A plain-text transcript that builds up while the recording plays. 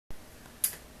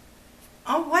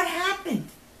Oh, what happened?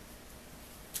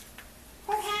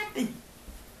 What happened?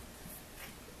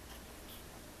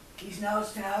 He's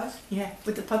nose to nose? Yeah,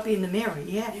 with the puppy in the mirror,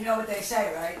 yeah. You know what they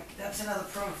say, right? That's another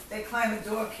proof. They claim a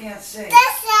dog can't see.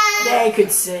 They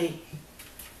could see.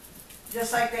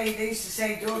 Just like they used to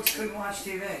say dogs couldn't watch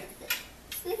TV.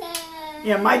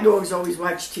 Yeah, my dogs always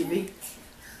watch TV.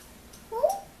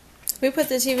 We put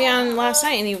the TV on last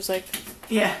night and he was like,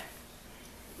 Yeah.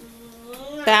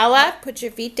 Bella, put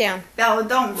your feet down. Bella,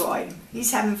 don't ride him.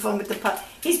 He's having fun with the puppy.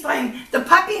 He's playing. The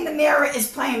puppy in the mirror is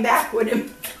playing back with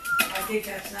him. I think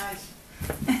that's nice.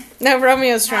 No,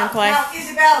 Romeo's trying to play. Now,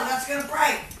 Isabella, that's going to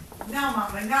break. No,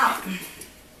 Mama, no.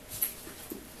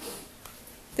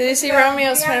 Did you see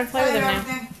Romeo's trying to play with him now?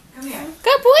 Come here.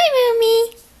 Good boy,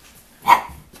 Romeo.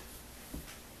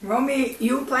 Romy,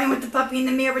 you playing with the puppy in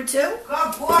the mirror too?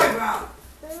 Good boy, bro.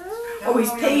 Oh, he's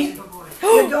peeing. Good boy.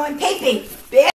 You're doing peeping.